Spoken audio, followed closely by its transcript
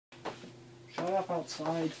I'm up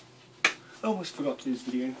outside. I almost forgot to do this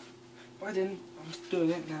video, but I didn't. I'm just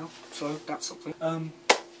doing it now, so that's something.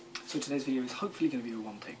 So today's video is hopefully going to be a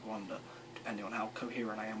one-take wonder, depending on how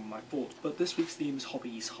coherent I am with my thoughts. But this week's theme is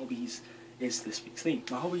hobbies. Hobbies is this week's theme.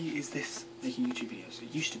 My hobby is this, making YouTube videos.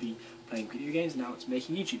 It used to be playing video games, now it's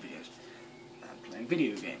making YouTube videos. And playing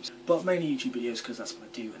video games. But mainly YouTube videos because that's what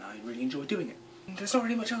I do and I really enjoy doing it. And there's not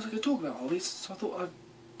really much else I could talk about hobbies, so I thought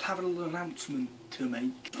I'd have a little announcement to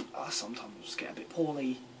make. I sometimes get a bit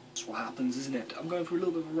poorly. That's what happens, isn't it? I'm going through a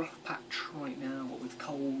little bit of a rough patch right now, what with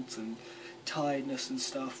colds and tiredness and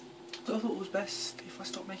stuff. So I thought it was best if I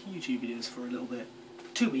stopped making YouTube videos for a little bit.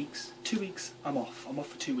 2 weeks. 2 weeks, I'm off. I'm off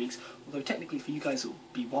for 2 weeks. Although technically for you guys it will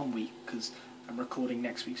be 1 week, because I'm recording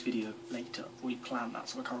next week's video later. I've already planned that,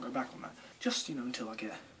 so I can't go back on that. Just, you know, until I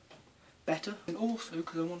get better. And also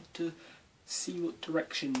because I want to see what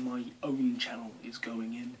direction my own channel is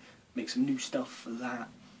going in. Make some new stuff for that.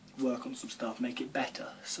 Work on some stuff, make it better.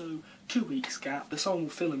 So 2 weeks gap. The song will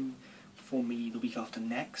film for me the week after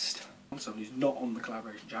next. Someone who's not on the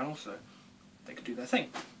collaboration channel, so they could do their thing.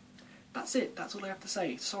 That's it, that's all I have to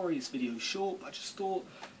say. Sorry this video is short, but I just thought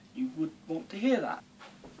you would want to hear that.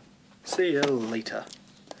 See you later.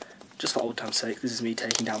 Just for old time's sake, this is me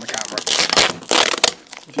taking down the camera.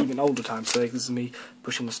 For even older time's sake, this is me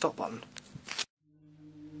pushing the stop button.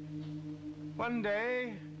 One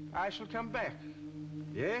day I shall come back.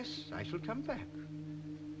 Yes, I shall come back.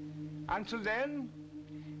 Until then,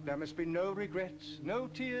 there must be no regrets, no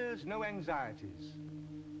tears, no anxieties.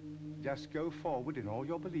 Just go forward in all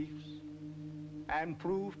your beliefs and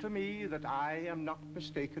prove to me that I am not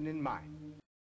mistaken in mine.